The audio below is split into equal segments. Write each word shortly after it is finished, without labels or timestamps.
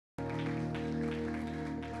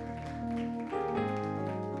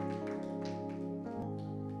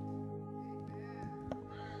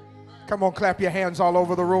Come on, clap your hands all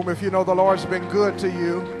over the room if you know the Lord's been good to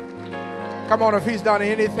you. Come on, if he's done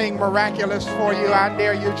anything miraculous for you, I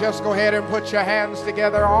dare you just go ahead and put your hands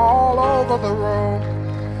together all over the room.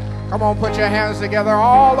 Come on, put your hands together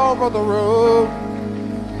all over the room.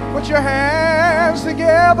 Put your hands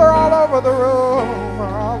together all over the room.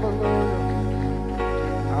 Hallelujah.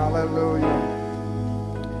 Hallelujah.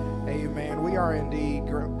 Amen. We are indeed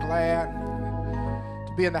glad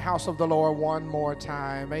to be in the house of the Lord one more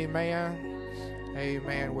time. Amen.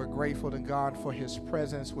 Amen. We're grateful to God for his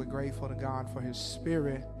presence. We're grateful to God for his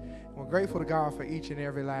spirit. We're grateful to God for each and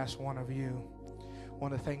every last one of you. I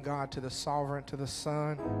want to thank God to the sovereign, to the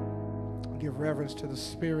Son. Give reverence to the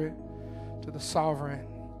Spirit, to the sovereign,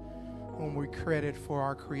 whom we credit for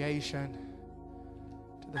our creation,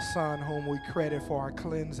 to the Son, whom we credit for our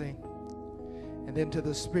cleansing, and then to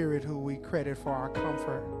the Spirit, who we credit for our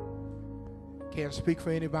comfort. Can't speak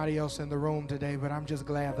for anybody else in the room today, but I'm just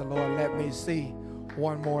glad the Lord let me see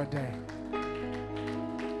one more day. I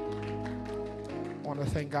want to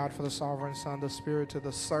thank God for the sovereign Son, the Spirit, to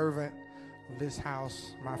the servant of this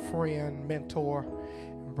house, my friend, mentor,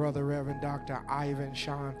 and brother Reverend Dr. Ivan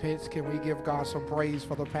Sean Pitts. Can we give God some praise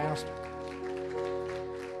for the pastor?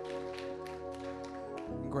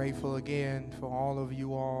 I'm grateful again for all of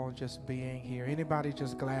you all just being here. Anybody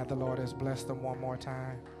just glad the Lord has blessed them one more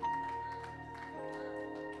time?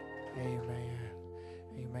 Amen.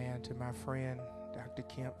 Amen. To my friend, Dr.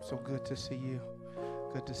 Kemp, so good to see you.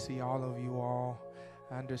 Good to see all of you all.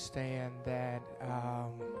 I understand that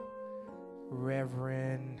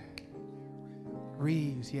Reverend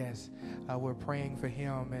Reeves, yes, we're praying for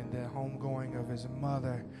him and the homegoing of his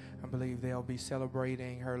mother. I believe they'll be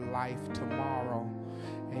celebrating her life tomorrow.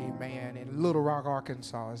 Amen. In Little Rock,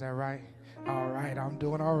 Arkansas. Is that right? All right. I'm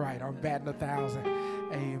doing all right. I'm batting 1,000.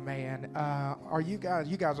 Amen. Are you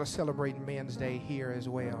guys are celebrating Men's Day here as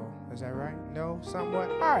well? Is that right? No? Somewhat?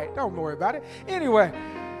 All right. Don't worry about it. Anyway,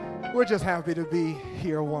 we're just happy to be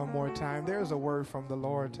here one more time. There's a word from the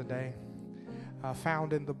Lord today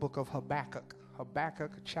found in the book of Habakkuk.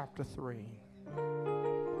 Habakkuk chapter 3.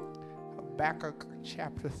 Habakkuk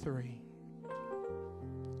chapter 3.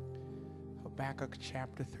 Habakkuk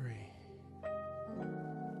chapter 3.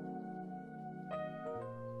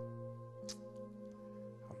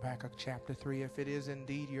 Habakkuk chapter 3. If it is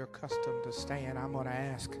indeed your custom to stand, I'm going to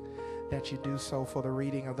ask that you do so for the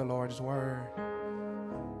reading of the Lord's word.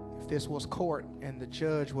 If this was court and the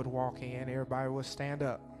judge would walk in, everybody would stand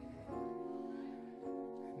up.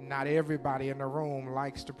 Not everybody in the room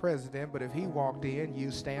likes the president, but if he walked in, you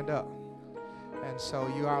stand up. And so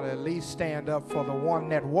you ought to at least stand up for the one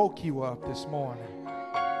that woke you up this morning.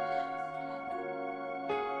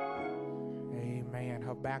 Amen.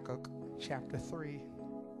 Habakkuk chapter 3.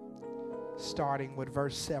 Starting with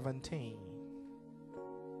verse 17.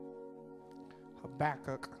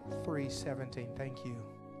 Habakkuk 3:17. Thank you.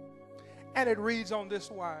 And it reads on this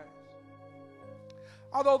wise.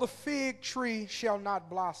 Although the fig tree shall not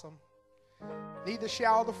blossom, neither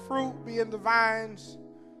shall the fruit be in the vines,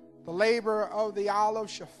 the labor of the olive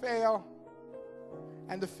shall fail,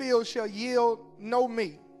 and the field shall yield no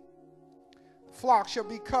meat. The flock shall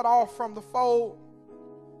be cut off from the fold,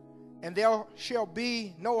 and there shall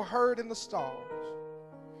be no herd in the stalls.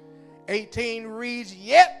 18 reads,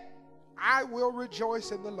 yet I will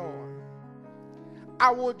rejoice in the Lord.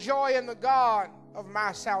 I will joy in the God of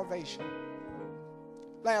my salvation.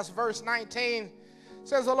 Last verse 19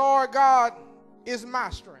 says, the Lord God is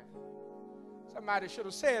my strength. Somebody should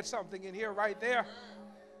have said something in here right there.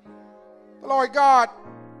 The Lord God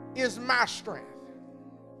is my strength.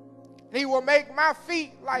 And he will make my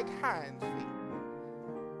feet like hinds feet.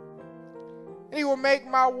 And it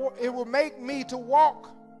will make me to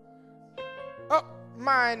walk up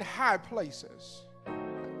mine high places.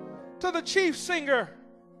 To the chief singer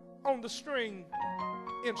on the string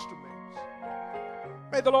instruments.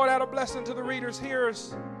 May the Lord add a blessing to the readers,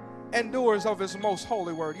 hearers, and doers of his most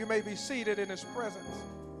holy word. You may be seated in his presence.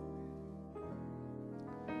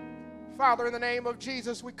 Father, in the name of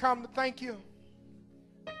Jesus, we come to thank you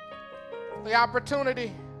for the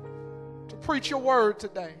opportunity to preach your word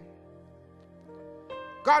today.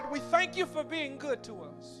 God, we thank you for being good to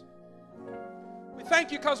us. We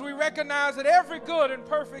thank you because we recognize that every good and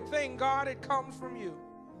perfect thing, God, it comes from you.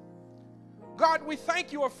 God, we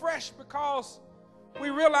thank you afresh because we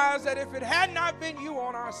realize that if it had not been you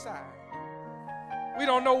on our side, we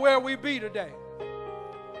don't know where we'd be today.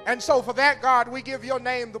 And so for that, God, we give your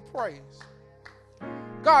name the praise.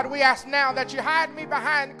 God, we ask now that you hide me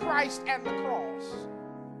behind Christ and the cross.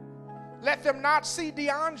 Let them not see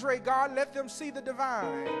DeAndre, God. Let them see the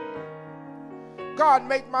divine. God,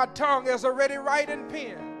 make my tongue as a ready writing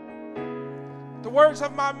pen. The words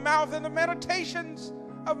of my mouth and the meditations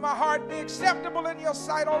of my heart be acceptable in your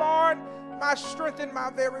sight, O Lord, my strength and my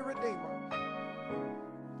very Redeemer.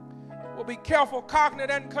 We'll be careful, cognate,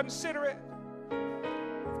 and considerate,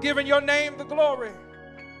 giving your name the glory,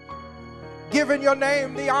 giving your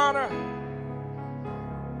name the honor,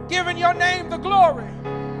 giving your name the glory,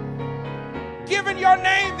 giving your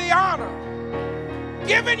name the honor,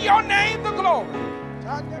 giving your name the glory,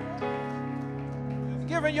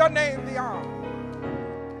 giving your name the honor.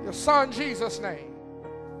 Your Son Jesus' name.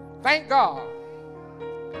 Thank God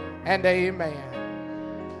and amen.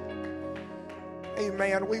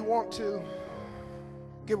 Amen. We want to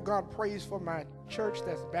give God praise for my church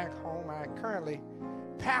that's back home. I currently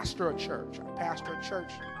pastor a church. I pastor a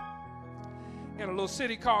church in a little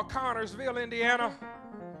city called Connersville, Indiana.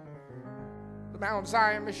 The Mount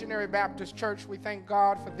Zion Missionary Baptist Church. We thank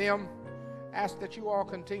God for them. Ask that you all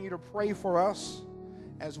continue to pray for us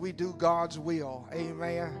as we do God's will.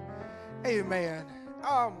 Amen. Amen.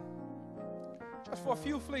 Just for a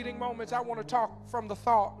few fleeting moments, I want to talk from the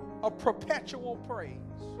thought of perpetual praise.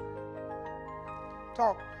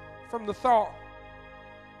 Talk from the thought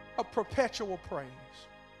of perpetual praise.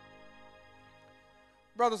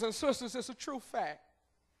 Brothers and sisters, it's a true fact.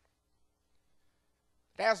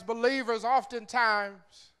 As believers,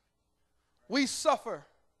 oftentimes, we suffer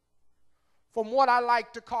from what I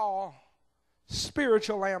like to call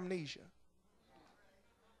spiritual amnesia.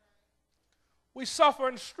 We suffer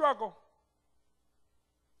and struggle,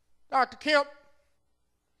 Dr. Kemp,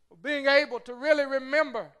 for being able to really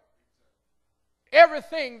remember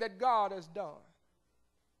everything that God has done.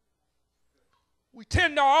 We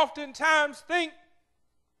tend to oftentimes think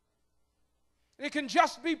it can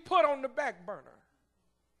just be put on the back burner.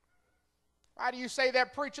 Why do you say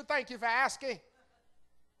that, preacher? Thank you for asking.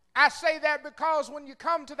 I say that because when you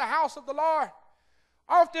come to the house of the Lord,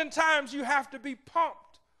 oftentimes you have to be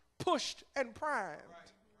pumped, pushed, and primed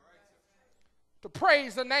to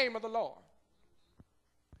praise the name of the Lord.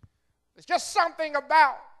 There's just something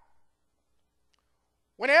about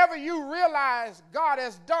whenever you realize God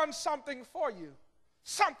has done something for you,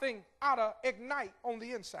 something ought to ignite on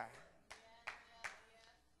the inside.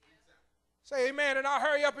 Say amen, and I'll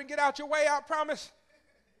hurry up and get out your way, I promise.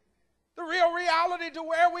 The real reality to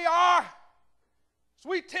where we are is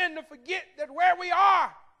we tend to forget that where we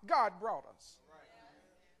are, God brought us.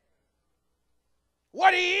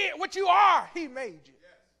 What you are, He made you.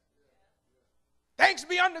 Thanks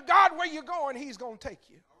be unto God, where you're going, He's going to take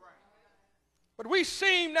you. But we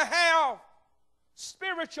seem to have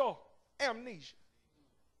spiritual amnesia.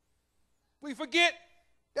 We forget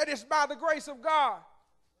that it's by the grace of God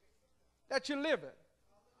that you're living.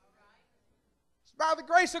 It's by the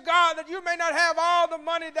grace of God that you may not have all the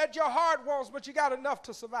money that your heart wants, but you got enough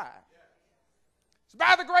to survive. It's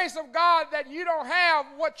by the grace of God that you don't have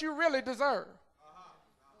what you really deserve.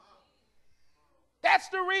 That's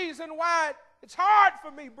the reason why it's hard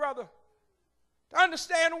for me, brother, to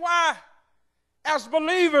understand why, as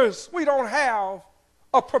believers, we don't have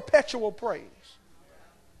a perpetual praise.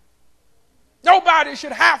 Nobody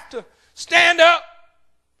should have to stand up,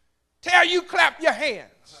 tell you clap your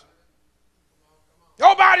hands.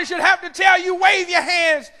 Nobody should have to tell you wave your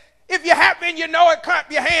hands. If you're happy and you know it,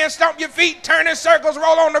 clap your hands, stomp your feet, turn in circles,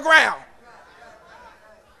 roll on the ground.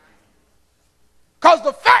 Because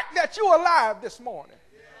the fact that you're alive this morning,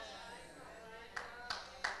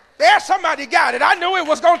 there, somebody got it. I knew it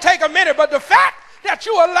was going to take a minute, but the fact that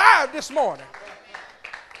you're alive this morning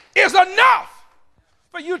is enough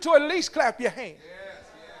for you to at least clap your hands.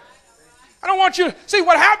 I don't want you to see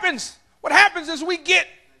what happens. What happens is we get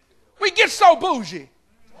so bougie.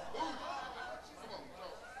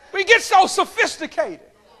 We get so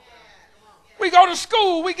sophisticated. We go to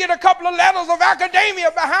school, we get a couple of letters of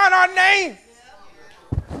academia behind our name.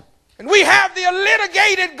 And we have the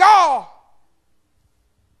litigated gall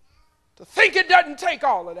to think it doesn't take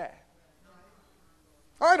all of that.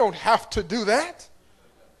 I don't have to do that.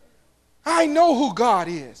 I know who God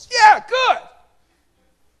is. Yeah, good.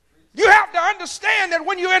 You have to understand that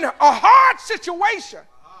when you're in a hard situation,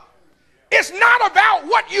 it's not about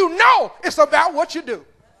what you know, it's about what you do.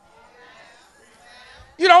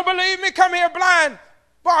 You don't believe me? Come here, blind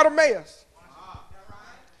Bartimaeus,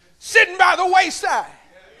 sitting by the wayside.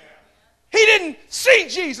 He didn't see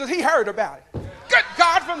Jesus, he heard about it. Good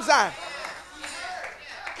God from Zion.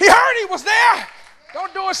 He heard He was there.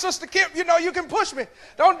 Don't do it, Sister Kip. You know you can push me.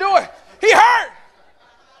 Don't do it. He heard.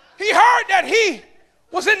 He heard that He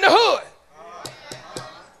was in the hood.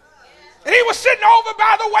 And He was sitting over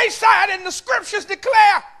by the wayside, and the scriptures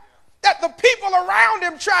declare that the people around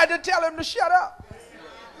Him tried to tell Him to shut up.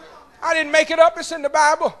 I didn't make it up. It's in the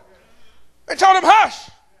Bible. They told him, hush.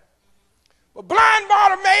 But blind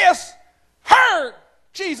Bartimaeus heard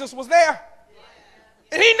Jesus was there.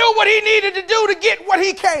 And he knew what he needed to do to get what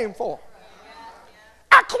he came for.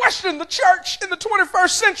 I question the church in the 21st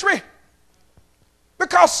century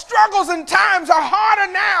because struggles and times are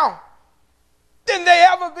harder now than they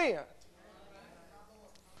ever been.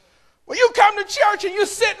 When you come to church and you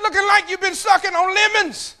sit looking like you've been sucking on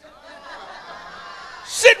lemons,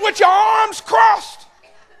 sit with your arms crossed,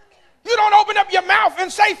 you don't open up your mouth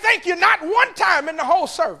and say thank you not one time in the whole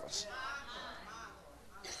service.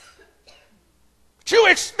 But you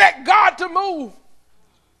expect God to move.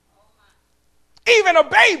 Even a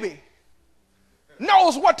baby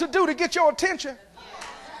knows what to do to get your attention.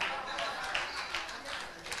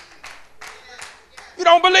 You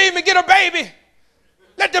don't believe me? Get a baby.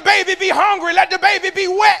 Let the baby be hungry. Let the baby be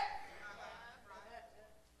wet.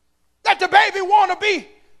 Let the baby want to be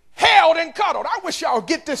held and cuddled. I wish y'all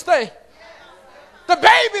get this thing. The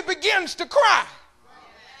baby begins to cry.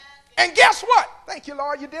 And guess what? Thank you,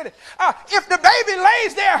 Lord, you did it. If the baby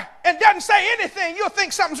lays there and doesn't say anything, you'll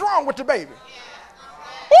think something's wrong with the baby.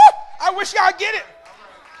 Woo! I wish y'all get it.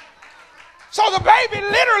 So the baby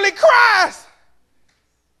literally cries.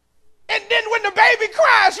 And then when the baby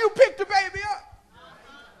cries, you pick the baby up.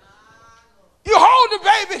 You hold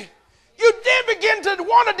the baby. You then begin to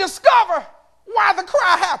want to discover why the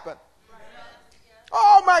cry happened.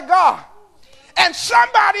 Oh my God. And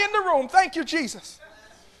somebody in the room, thank you, Jesus,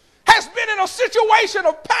 has been in a situation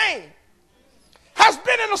of pain, has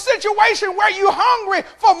been in a situation where you're hungry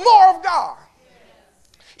for more of God.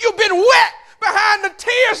 You've been wet behind the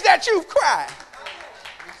tears that you've cried.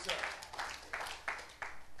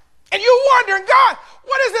 And you're wondering, God,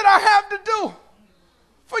 what is it I have to do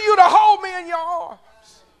for you to hold me in your arms?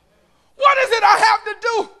 What is it I have to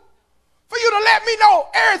do for you to let me know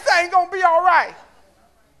everything's going to be all right?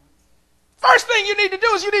 First thing you need to do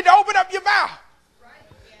is you need to open up your mouth.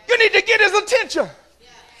 You need to get his attention.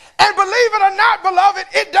 And believe it or not, beloved,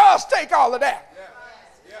 it does take all of that.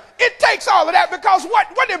 It takes all of that because what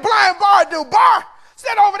did blind Bar do? Bar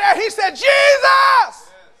sat over there. He said,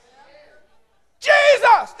 Jesus!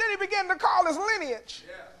 Jesus! Then he began to call his lineage.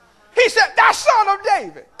 He said, thou son of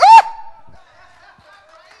David.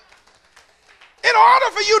 In order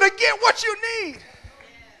for you to get what you need,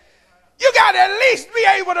 you got to at least be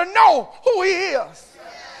able to know who he is.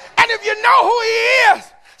 And if you know who he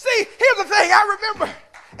is, see, here's the thing I remember,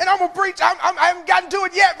 and I'm going to preach. I haven't gotten to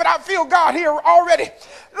it yet, but I feel God here already.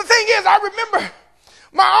 The thing is, I remember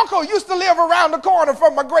my uncle used to live around the corner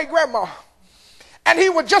from my great-grandma. And he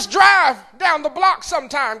would just drive down the block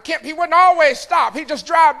sometime. He wouldn't always stop. He'd just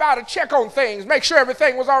drive by to check on things, make sure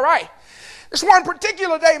everything was all right. This one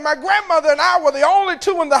particular day, my grandmother and I were the only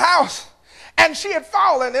two in the house. And she had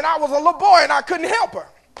fallen, and I was a little boy, and I couldn't help her.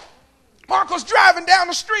 My uncle's driving down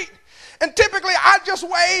the street, and typically I just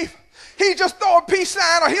wave. He'd just throw a peace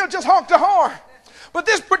sign, or he'll just honk the horn. But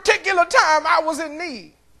this particular time, I was in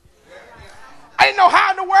need. I didn't know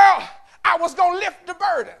how in the world I was going to lift the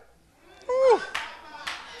burden. Ooh.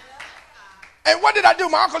 And what did I do?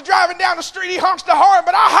 My uncle driving down the street, he honks the horn,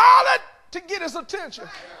 but I hollered to get his attention.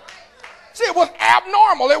 See, it was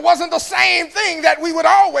abnormal. It wasn't the same thing that we would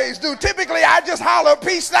always do. Typically, I just holler a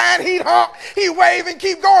peace sign, he'd honk, he'd wave, and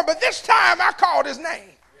keep going. But this time, I called his name.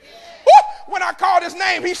 Woo! When I called his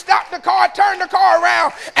name, he stopped the car, turned the car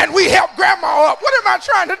around, and we helped Grandma up. What am I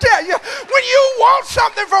trying to tell you? When you want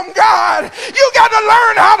something from God, you got to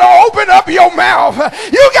learn how to open up your mouth.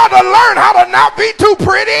 You got to learn how to not be too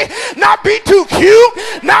pretty, not be too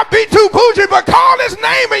cute, not be too bougie, but call his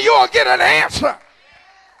name and you'll get an answer.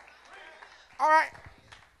 All right.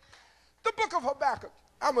 The book of Habakkuk.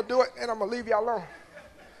 I'm going to do it, and I'm going to leave y'all alone.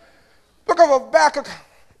 Book of Habakkuk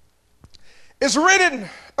is written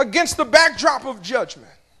against the backdrop of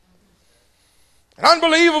judgment. An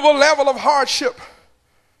unbelievable level of hardship.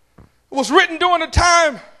 It was written during a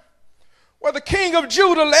time where the king of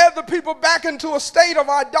Judah led the people back into a state of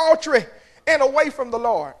idolatry and away from the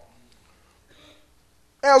Lord.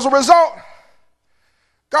 As a result,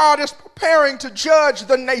 God is preparing to judge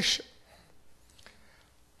the nation.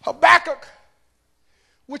 Habakkuk,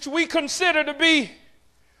 which we consider to be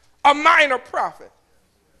a minor prophet.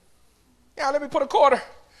 Now, let me put a quarter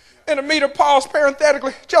in a meter, pause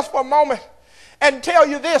parenthetically just for a moment, and tell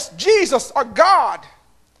you this. Jesus, or God,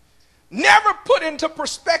 never put into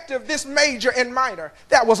perspective this major and minor.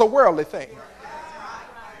 That was a worldly thing.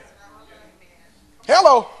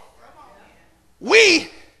 Hello. We,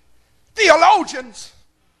 theologians,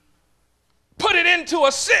 put it into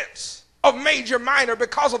a sense of major, minor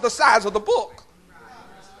because of the size of the book.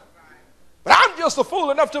 But I'm just a fool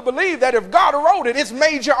enough to believe that if God wrote it, it's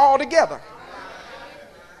major altogether.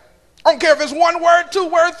 I don't care if it's one word, two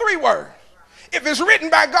word, three word. If it's written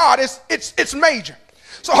by God, it's major.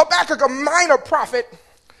 So Habakkuk, a minor prophet,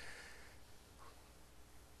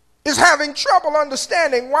 is having trouble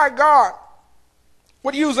understanding why God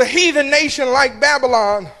would use a heathen nation like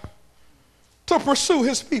Babylon to pursue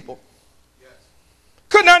his people.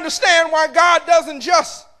 Couldn't understand why God doesn't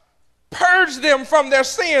just purge them from their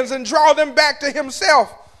sins and draw them back to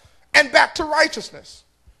himself and back to righteousness.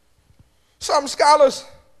 Some scholars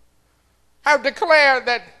have declared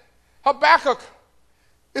that Habakkuk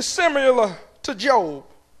is similar to Job.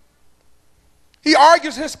 He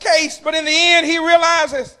argues his case, but in the end he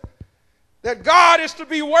realizes that God is to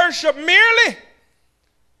be worshiped merely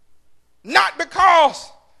not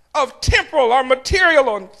because of temporal or material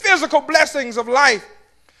or physical blessings of life,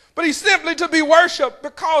 but he's simply to be worshiped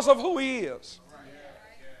because of who he is.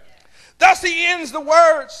 Thus he ends the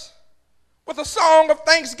words with a song of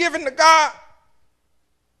thanksgiving to God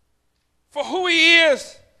for who he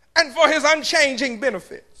is and for his unchanging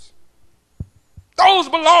benefits. Those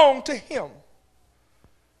belong to him.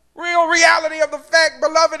 Real reality of the fact,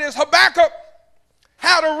 beloved, is Habakkuk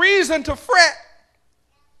had a reason to fret,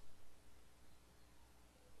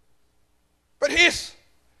 but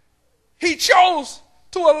he chose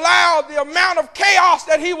to allow the amount of chaos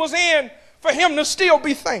that he was in for him to still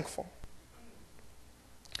be thankful.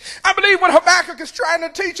 I believe what Habakkuk is trying to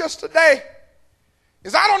teach us today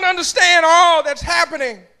is I don't understand all that's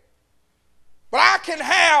happening, but I can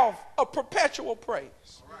have a perpetual praise.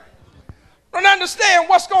 I don't understand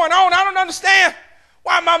what's going on. I don't understand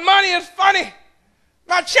why my money is funny,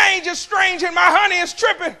 my change is strange, and my honey is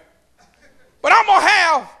tripping. But I'm going to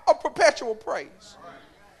have a perpetual praise.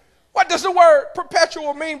 What does the word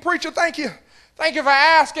perpetual mean, preacher? Thank you. Thank you for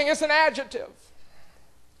asking. It's an adjective,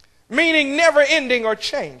 meaning never ending or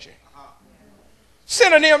changing.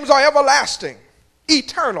 Synonyms are everlasting,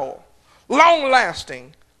 eternal,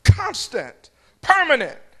 long-lasting, constant,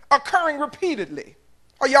 permanent, occurring repeatedly.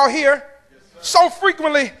 Are y'all here? So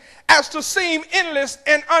frequently as to seem endless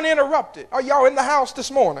and uninterrupted. Are y'all in the house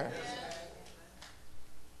this morning?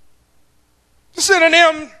 The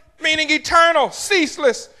synonym meaning eternal,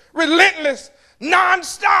 ceaseless, relentless,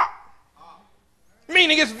 non-stop,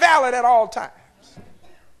 meaning it's valid at all times.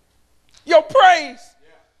 Your praise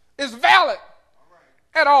is valid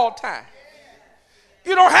at all times.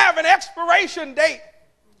 You don't have an expiration date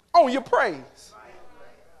on your praise.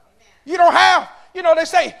 You don't have, they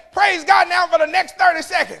say, praise God now for the next 30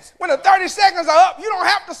 seconds. When the 30 seconds are up, you don't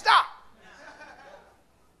have to stop.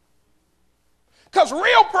 Because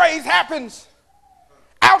real praise happens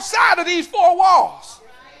outside of these four walls.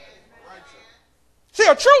 See,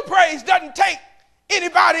 a true praise doesn't take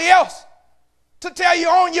anybody else to tell you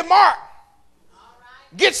on your mark,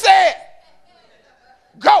 get set,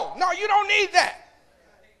 go. No, you don't need that.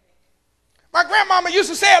 My grandmama used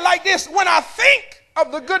to say it like this: when I think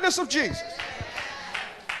of the goodness of Jesus.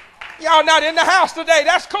 Y'all not in the house today,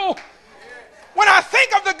 that's cool. When I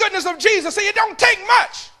think of the goodness of Jesus, see, it don't take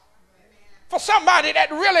much for somebody that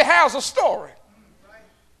really has a story.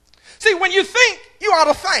 See, when you think, you ought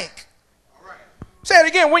to thank. Say it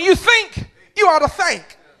again. When you think, you ought to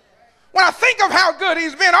thank. When I think of how good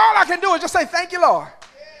he's been, all I can do is just say, thank you, Lord.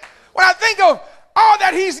 When I think of all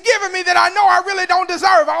that he's given me that I know I really don't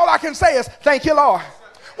deserve, all I can say is, thank you, Lord.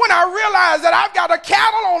 When I realize that I've got a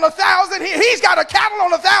cattle on 1,000, he's got a cattle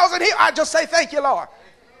on 1,000, I just say, thank you, Lord.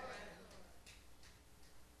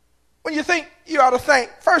 When you think, you ought to thank.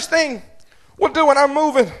 First thing we'll do when I'm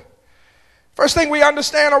moving, first thing we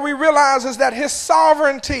understand or we realize is that his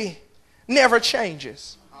sovereignty never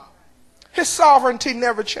changes. His sovereignty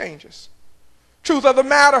never changes. Truth of the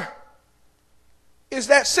matter is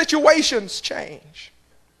that situations change.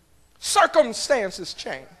 Circumstances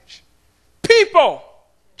change. People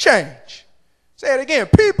change. Say it again.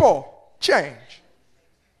 People change.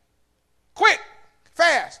 Quick,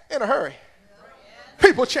 fast, in a hurry.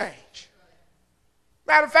 People change.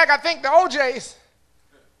 Matter of fact, I think the OJs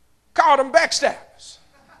called them backstabbers.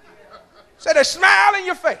 Said they smile in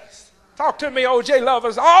your face. Talk to me, OJ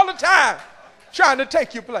lovers, all the time trying to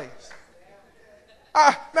take your place.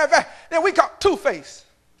 Matter of fact, then we call two-face.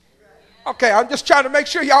 Okay, I'm just trying to make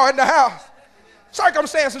sure y'all in the house.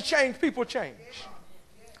 Circumstances change, people change.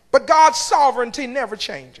 But God's sovereignty never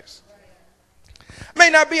changes. I may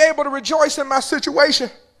not be able to rejoice in my situation,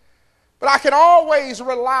 but I can always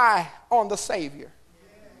rely on the Savior.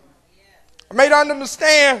 I may not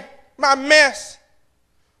understand my mess,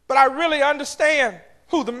 but I really understand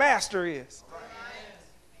who the master is.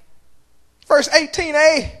 Verse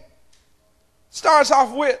 18a starts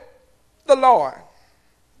off with the Lord.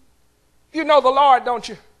 You know the Lord, don't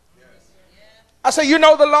you? I say, you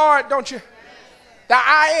know the Lord, don't you? The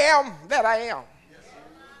I am that I am.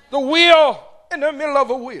 The will in the middle of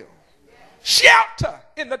a will. Shelter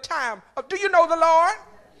in the time of, do you know the Lord?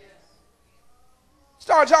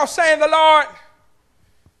 Start y'all saying the Lord.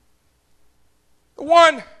 The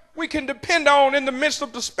one we can depend on in the midst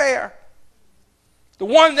of despair. The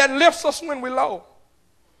one that lifts us when we're low.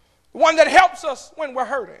 The one that helps us when we're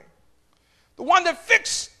hurting. The one that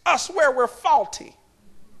fixes us where we're faulty.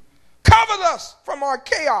 Covers us from our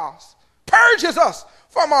chaos. Purges us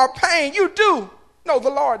from our pain. You do know the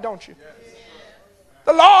Lord, don't you? Yes.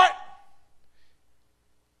 The Lord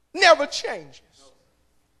never changes.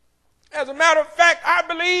 As a matter of fact, I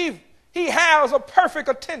believe he has a perfect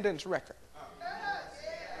attendance record.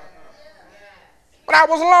 When I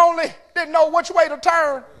was lonely, didn't know which way to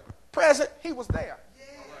turn, present, he was there.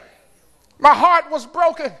 My heart was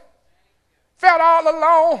broken, felt all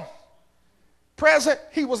alone, present,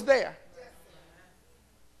 he was there.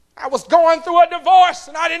 I was going through a divorce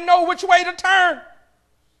and I didn't know which way to turn,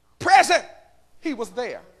 present, he was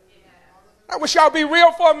there. I wish y'all be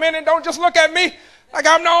real for a minute. Don't just look at me like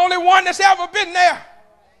I'm the only one that's ever been there.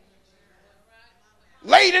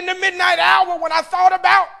 Late in the midnight hour when I thought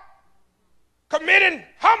about committing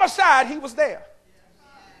homicide, he was there.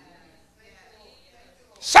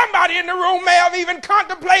 Somebody in the room may have even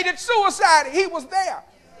contemplated suicide. He was there.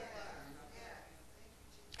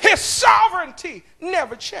 His sovereignty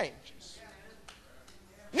never changes.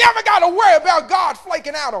 Never got to worry about God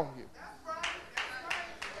flaking out on you.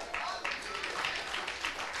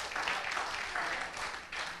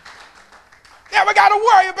 Never got to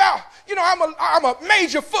worry about, you know, I'm a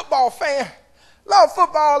major football fan. Love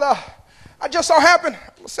football. I just so happen, I'm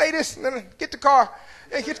going to say this and then get the car.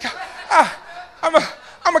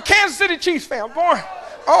 I'm a Kansas City Chiefs fan. I'm born.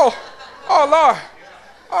 Oh, Lord.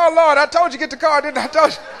 Oh, Lord, I told you get the car, didn't I? I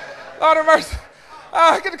told you. Lord have mercy.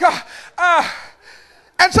 Get the car.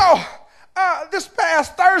 And so, this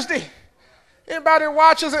past Thursday, anybody that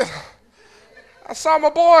watches it, I saw my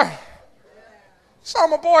boy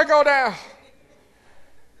go down.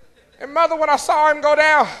 And mother, when I saw him go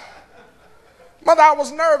down, mother, I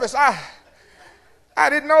was nervous. I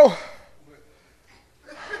didn't know.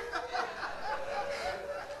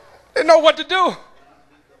 Didn't know what to do.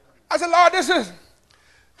 I said, Lord, this is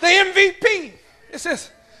the MVP. This is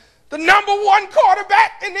the #1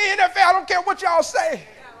 quarterback in the NFL. I don't care what y'all say.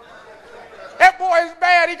 That boy is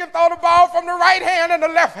bad. He can throw the ball from the right hand and the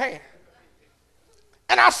left hand.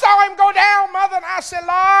 And I saw him go down, mother, and I said,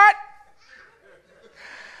 Lord,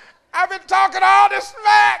 I've been talking all this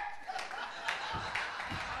smack.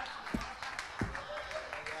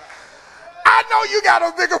 I know you got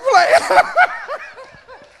a bigger plan.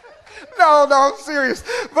 No, I'm serious.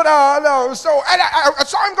 But no, so I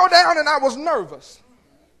saw him go down and I was nervous.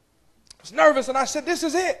 And I said, this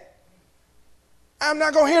is it. I'm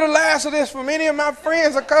not going to hear the last of this from any of my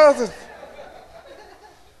friends or cousins.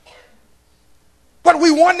 But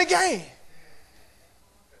we won the game.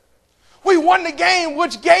 We won the game,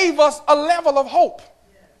 which gave us a level of hope.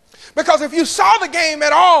 Because if you saw the game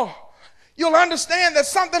at all, you'll understand that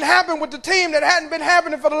something happened with the team that hadn't been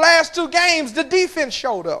happening for the last 2 games. The defense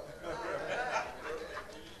showed up.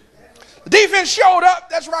 The defense showed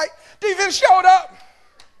up, that's right. Defense showed up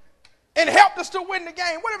and helped us to win the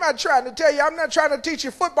game. What am I trying to tell you? I'm not trying to teach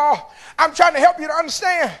you football. I'm trying to help you to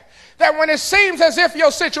understand that when it seems as if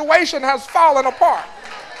your situation has fallen apart,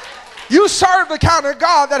 you serve the kind of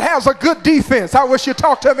God that has a good defense. I wish you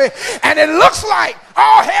talked to me. And it looks like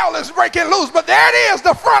all hell is breaking loose. But there it is.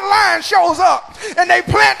 The front line shows up. And they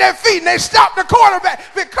plant their feet and they stop the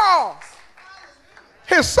quarterback because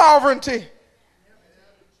his sovereignty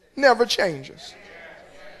never changes.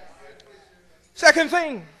 Second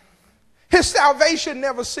thing, his salvation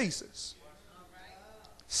never ceases.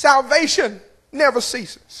 Salvation never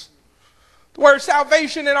ceases. The word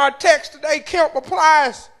salvation in our text today, Kemp,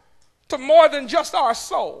 applies to more than just our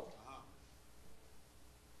soul.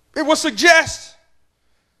 It will suggest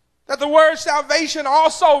that the word salvation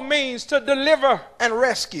also means to deliver and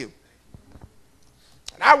rescue.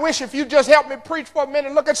 And I wish if you just help me preach for a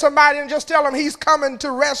minute, look at somebody and just tell them he's coming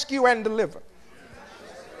to rescue and deliver.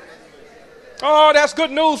 Oh, that's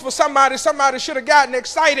good news for somebody. Somebody should have gotten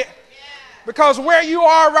excited. Because where you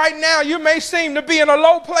are right now, you may seem to be in a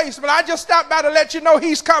low place, but I just stopped by to let you know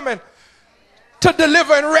he's coming to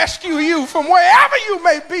deliver and rescue you from wherever you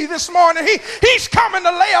may be this morning. He's coming to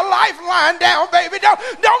lay a lifeline down, baby. Don't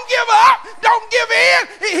give up. Don't give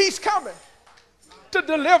in. He's coming to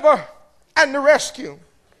deliver and to rescue.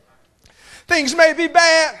 Things may be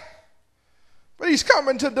bad, but he's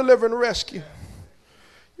coming to deliver and rescue.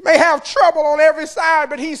 You may have trouble on every side,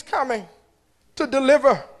 but he's coming to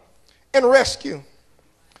deliver and rescue.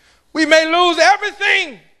 We may lose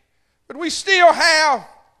everything, but we still have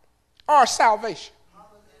our salvation.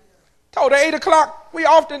 Told at 8 o'clock, we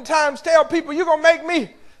oftentimes tell people, you're going to make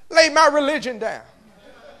me lay my religion down.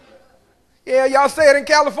 Yeah, y'all say it in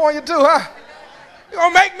California too, huh? You're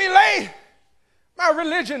going to make me lay my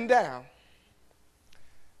religion down.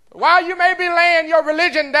 But while you may be laying your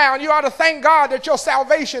religion down, you ought to thank God that your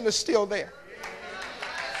salvation is still there.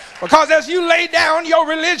 Because as you lay down your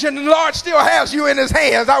religion, the Lord still has you in his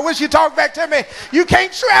hands. I wish you talk back to me. You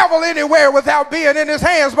can't travel anywhere without being in his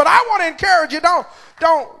hands. But I want to encourage you,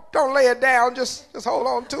 don't lay it down. Just hold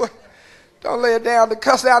on to it. Don't lay it down. The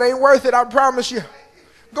cuss out ain't worth it, I promise you.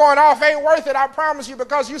 Going off ain't worth it, I promise you,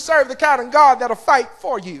 because you serve the kind of God that'll fight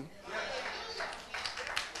for you.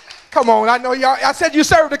 Come on, I know y'all. I said you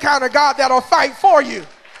serve the kind of God that'll fight for you.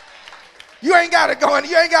 You ain't got to go in.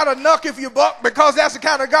 You ain't got to knuck if you buck, because that's the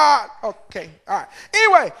kind of God. Okay, all right.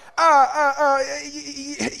 Anyway,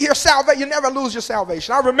 your salvation, you never lose your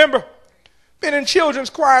salvation. I remember being in children's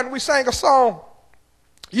choir and we sang a song.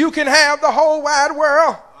 You can have the whole wide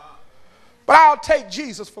world, but I'll take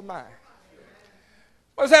Jesus for mine.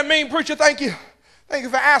 What does that mean, preacher? Thank you. Thank you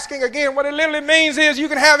for asking again. What it literally means is you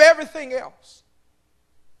can have everything else,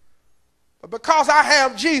 but because I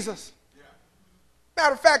have Jesus,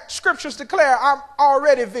 matter of fact, scriptures declare I'm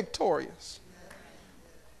already victorious.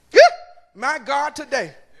 Yeah, my God,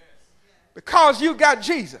 today, because you got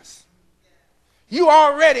Jesus, you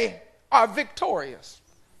already are victorious.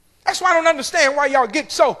 That's why I don't understand why y'all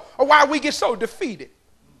get so, or why we get so defeated.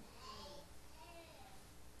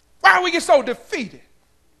 Why we get so defeated.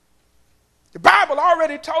 The Bible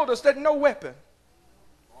already told us that no weapon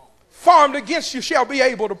formed against you shall be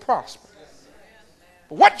able to prosper.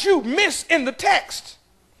 But what you miss in the text,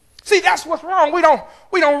 see, that's what's wrong. We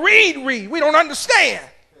don't read. We don't understand.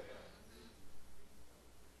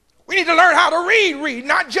 We need to learn how to read,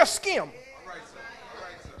 not just skim.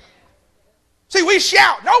 See, we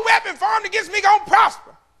shout, no weapon formed against me gonna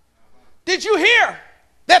prosper. Did you hear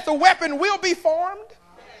that the weapon will be formed?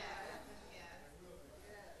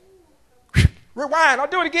 Rewind, I'll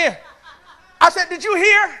do it again. I said, did you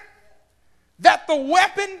hear that the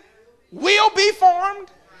weapon will be formed?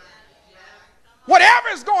 Whatever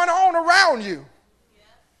is going on around you,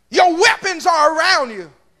 your weapons are around you.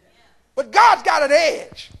 But God's got an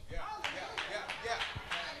edge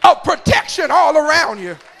of protection all around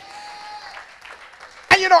you.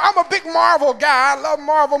 And you know, I'm a big Marvel guy. I love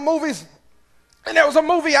Marvel movies. And there was a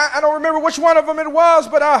movie, I don't remember which one of them it was,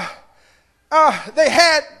 but they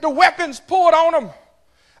had the weapons pulled on them.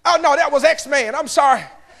 Oh, no, that was X-Men. I'm sorry.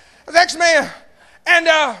 It was X-Men.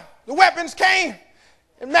 And the weapons came.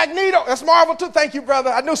 And Magneto, that's Marvel too. Thank you, brother.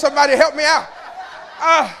 I knew somebody helped me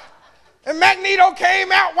out. And Magneto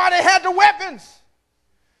came out while they had the weapons.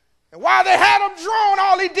 And while they had them drawn,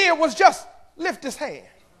 all he did was just lift his hand.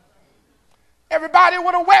 Everybody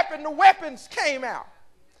with a weapon, the weapons came out.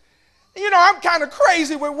 You know, I'm kind of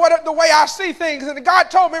crazy with the way I see things. And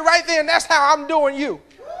God told me right then, that's how I'm doing you.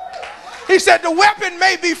 He said, the weapon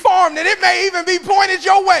may be formed and it may even be pointed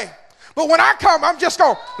your way. But when I come, I'm just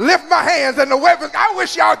going to lift my hands and the weapons. I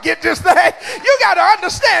wish y'all get this thing. You got to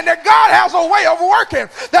understand that God has a way of working,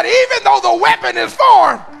 that even though the weapon is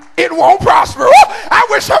formed, it won't prosper. I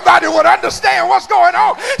wish somebody would understand what's going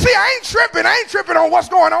on. See, I ain't tripping on what's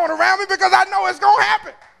going on around me, because I know it's going to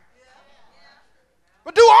happen.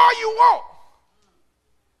 But do all you want,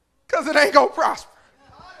 because it ain't going to prosper.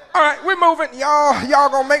 All right, we're moving. Y'all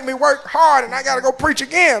going to make me work hard, and I got to go preach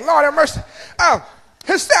again. Lord have mercy.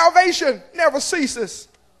 His salvation never ceases.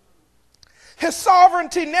 His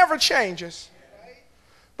sovereignty never changes.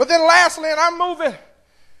 But then lastly, and I'm moving,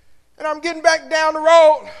 and I'm getting back down the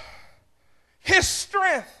road, his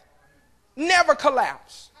strength never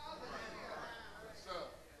collapses.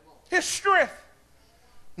 His strength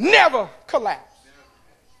never collapses.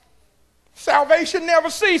 Salvation never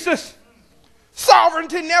ceases.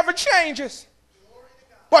 Sovereignty never changes.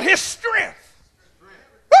 But his strength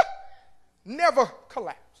never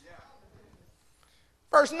collapses.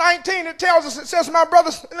 Verse 19, it tells us, it says, my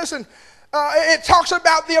brothers, listen, it talks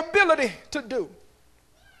about the ability to do.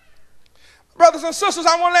 Brothers and sisters,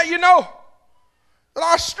 I want to let you know that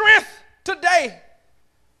our strength today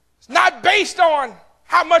is not based on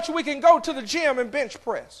how much we can go to the gym and bench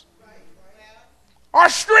press. Our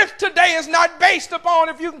strength today is not based upon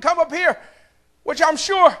if you can come up here, which I'm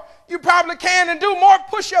sure you probably can, and do more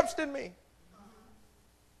push-ups than me.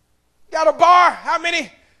 Got a bar, how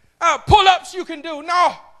many pull-ups you can do.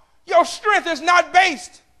 No, your strength is not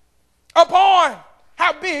based upon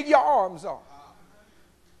how big your arms are.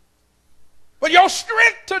 But your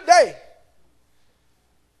strength today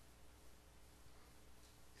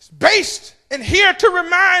based and here to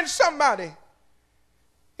remind somebody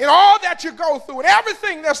in all that you go through and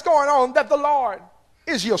everything that's going on that the Lord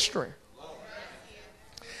is your strength.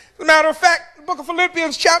 As a matter of fact, the book of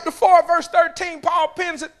Philippians chapter 4 verse 13, Paul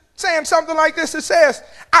pens it saying something like this. It says,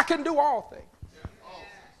 I can do all things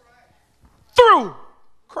through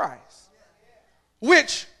Christ,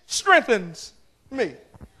 which strengthens me.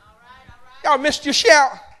 Y'all missed your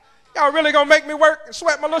shout. Y'all really gonna make me work and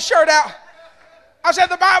sweat my little shirt out. I said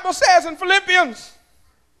the Bible says in Philippians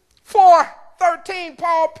 4:13,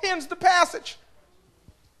 Paul pens the passage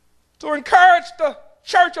to encourage the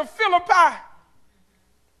church of Philippi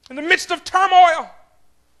in the midst of turmoil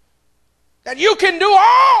that you can do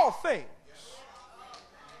all things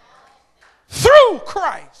through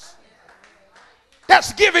Christ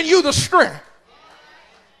that's giving you the strength.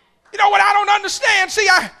 You know what I don't understand? See,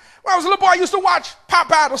 when I was a little boy, I used to watch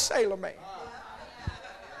Popeye the Sailor Man.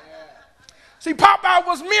 See, Popeye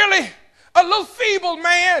was merely a little feeble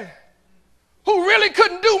man who really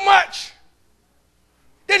couldn't do much.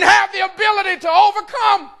 Didn't have the ability to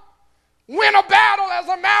overcome, win a battle. As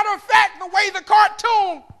a matter of fact, the way the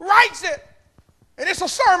cartoon writes it, and it's a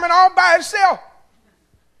sermon all by itself,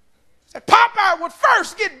 that Popeye would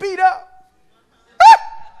first get beat up.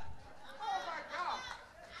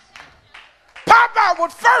 Popeye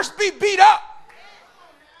would first be beat up,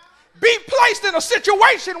 be placed in a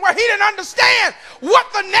situation where he didn't understand what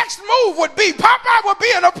the next move would be. Popeye would be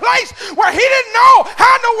in a place where he didn't know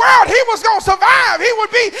how in the world he was going to survive.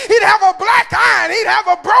 He'd have a black eye and he'd have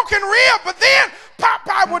a broken rib, but then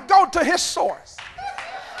Popeye would go to his source.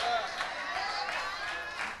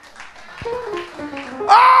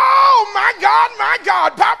 Oh my God,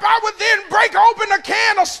 Popeye would then break open a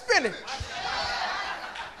can of spinach.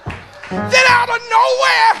 Then out of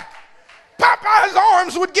nowhere, Popeye's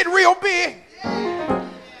arms would get real big.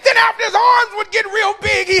 Then after his arms would get real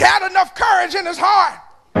big, he had enough courage in his heart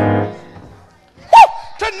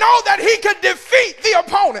to know that he could defeat the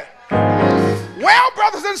opponent. Well,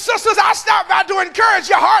 brothers and sisters, I stopped by to encourage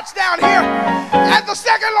your hearts down here at the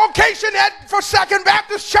second location for Second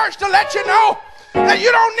Baptist Church to let you know that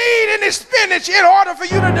you don't need any spinach in order for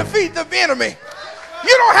you to defeat the enemy.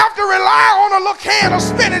 You don't have to rely on a little can of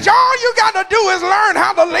spinach. All you got to do is learn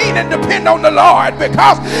how to lean and depend on the Lord,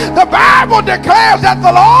 because the Bible declares that the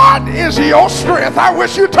Lord is your strength. I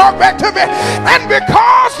wish you'd talk back to me. And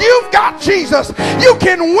because you've got Jesus, you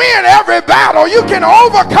can win every battle. You can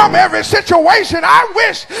overcome every situation. I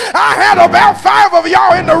wish I had about 5 of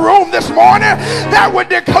y'all in the room this morning that would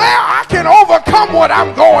declare, I can overcome what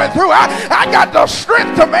I'm going through. I got the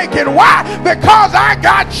strength to make it. Why? Because I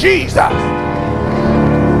got Jesus.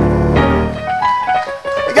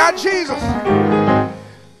 Got Jesus,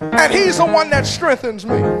 and he's the one that strengthens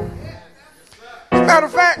me. Matter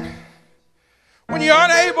of fact, when you're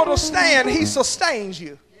unable to stand, he sustains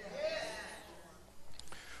you.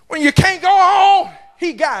 When you can't go on,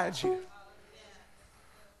 he guides you.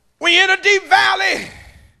 When you're in a deep valley,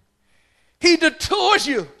 he detours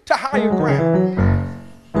you to higher ground.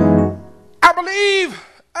 I believe,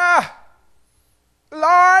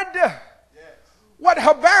 Lord, what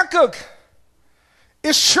Habukkak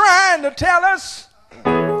is trying to tell us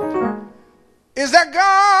is that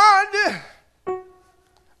God,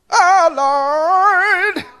 oh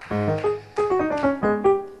Lord,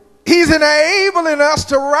 he's enabling us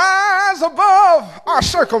to rise above our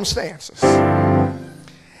circumstances,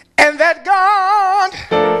 and that God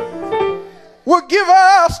will give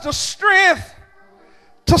us the strength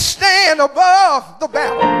to stand above the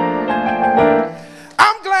battle.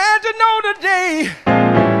 I'm glad to know today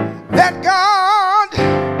that God,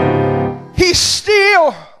 he's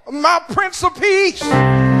still my Prince of Peace.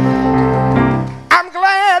 I'm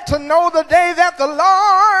glad to know the day that the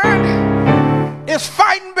Lord is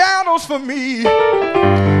fighting battles for me.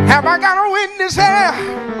 Have I got a witness here?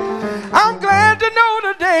 I'm glad to know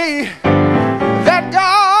today that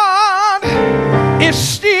God is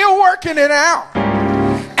still working it out.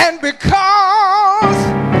 And because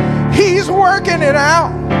he's working it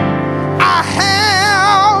out, I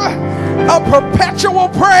have a perpetual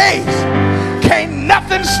praise. Can't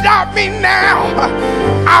nothing stop me now.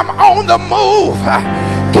 I'm on the move.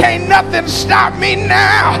 Can't nothing stop me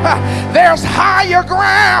now. There's higher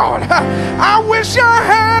ground. I wish I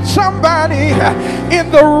had somebody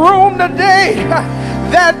in the room today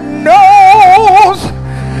that knows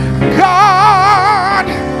God,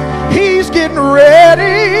 he's getting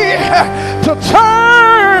ready to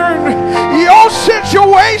turn your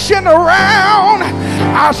situation around.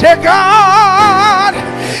 I said, God,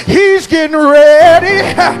 he's getting ready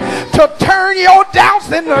to turn your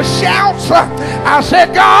doubts into shouts. I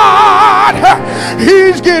said, God,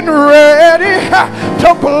 he's getting ready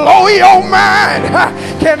to blow your mind.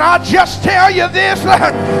 Can I just tell you this?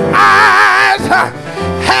 Eyes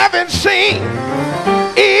haven't seen,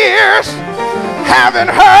 ears haven't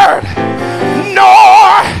heard,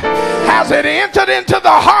 nor has it entered into the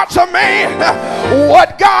hearts of man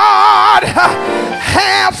what God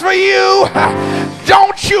has for you.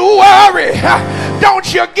 Don't you worry.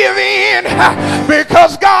 Don't you give in,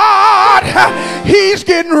 because God, he's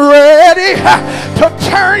getting ready to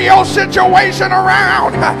turn your situation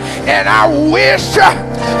around. And I wish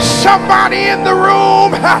somebody in the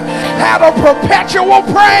room had a perpetual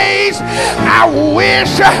praise. I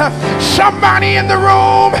wish somebody in the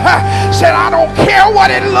room said, I don't care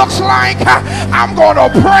what it looks like. I'm going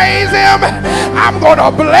to praise him. I'm going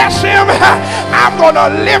to bless him. I'm going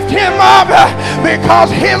to lift him up,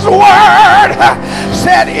 because his word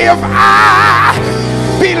said, if I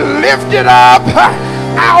be lifted up,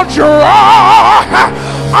 I'll draw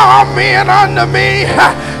all men unto me.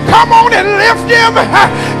 Come on and lift him.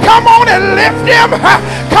 Come on and lift him.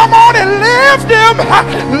 Come on and lift him.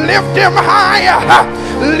 Lift him higher.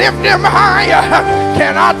 Lift him higher.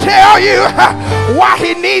 Can I tell you why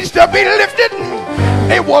he needs to be lifted?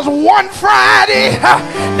 It was one Friday.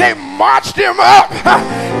 They marched him up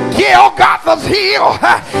Golgotha's hill,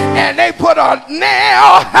 and they put a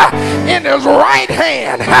nail in his right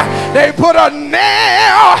hand. They put a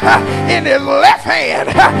nail in his left hand.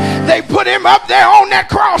 They put him up there on that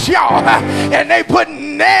cross, y'all, and they put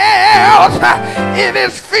nails in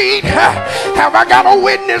his feet. Have I got a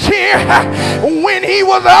witness here? When he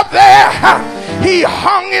was up there, he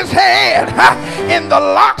hung his head in the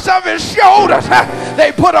locks of his shoulders.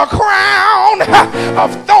 They put a crown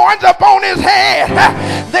of thorns upon his head.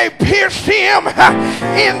 They pierced him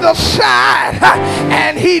in the side,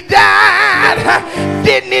 and he died.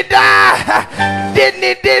 Didn't he die? Didn't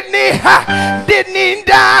he? Didn't he? Didn't he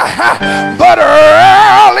die? But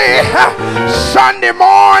early Sunday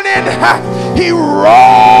morning, he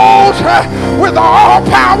rose with all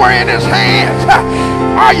power in his hands.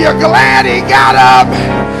 Are you glad he got up?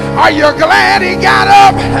 Are you glad he got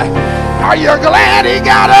up? Are you glad he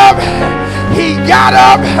got up? He got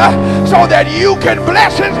up so that you can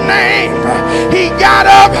bless his name. He got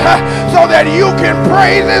up so that you can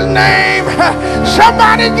praise his name.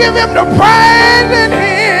 Somebody give him the praise in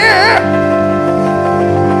here.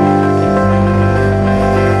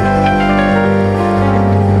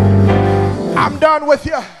 I'm done with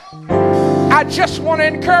you. I just want to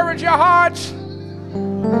encourage your hearts.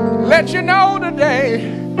 Let you know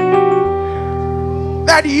today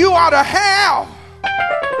that you ought to have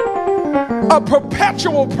a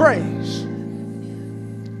perpetual praise.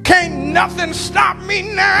 Can't nothing stop me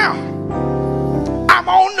now. I'm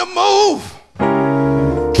on the move.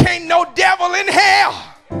 Can't no devil in hell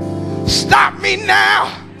stop me now.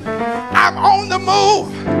 I'm on the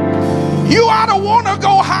move. You ought to want to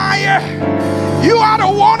go higher. You ought to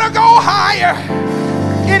want to go higher.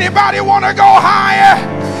 Anybody want to go higher?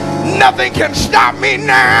 Nothing can stop me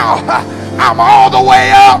now. I'm all the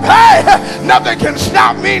way up. Hey, nothing can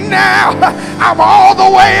stop me now. I'm all the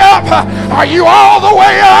way up. Are you all the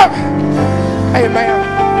way up? Amen.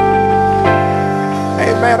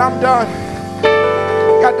 Amen. I'm done.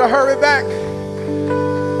 Got to hurry back.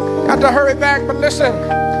 Got to hurry back. But listen,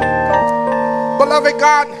 beloved,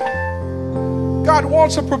 God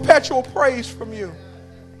wants a perpetual praise from you.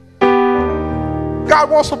 God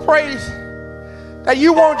wants a praise that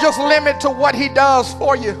you won't just limit to what he does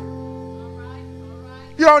for you.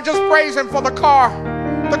 You don't just praise him for the car,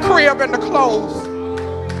 the crib, and the clothes.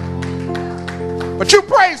 But you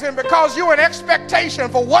praise him because you're in expectation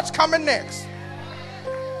for what's coming next.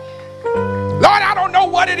 Lord, I don't know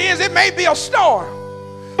what it is. It may be a storm.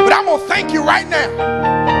 But I'm going to thank you right now.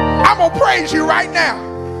 I'm going to praise you right now.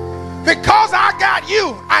 Because I got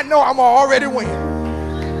you, I know I'm going to already win.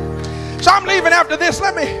 So I'm leaving after this.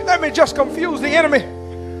 Let me just confuse the enemy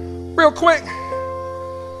real quick.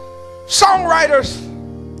 Songwriters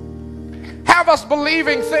have us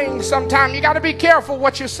believing things sometimes. You got to be careful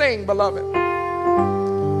what you sing, beloved.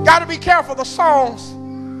 Got to be careful the songs.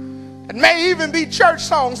 It may even be church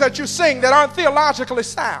songs that you sing that aren't theologically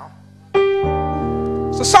sound.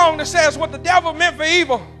 It's a song that says, what the devil meant for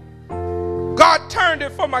evil, God turned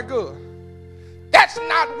it for my good. That's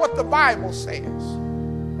not what the Bible says.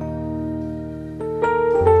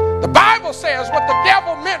 The Bible says what the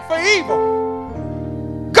devil meant for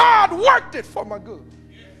evil, God worked it for my good.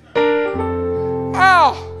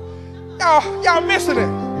 Oh, y'all missing it.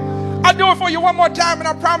 I'll do it for you one more time, and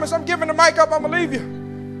I promise I'm giving the mic up. I'm going to leave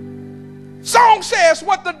you. Song says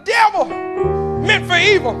what the devil meant for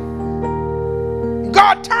evil,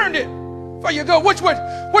 God turned it for your good, which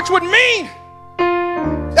would mean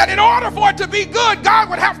that in order for it to be good, God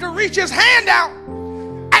would have to reach his hand out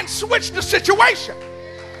and switch the situation.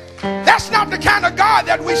 That's not the kind of God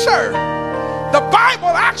that we serve. The Bible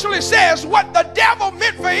actually says what the devil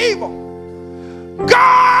meant for evil,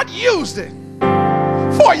 God used it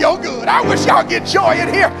for your good. I wish y'all get joy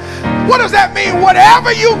in here. What does that mean?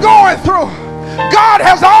 Whatever you're going through, God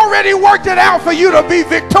has already worked it out for you to be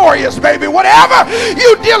victorious, baby. Whatever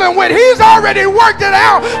you're dealing with, he's already worked it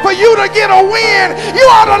out for you to get a win. You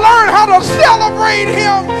ought to learn how to celebrate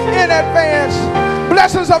him in advance.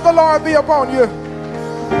 Blessings of the Lord be upon you.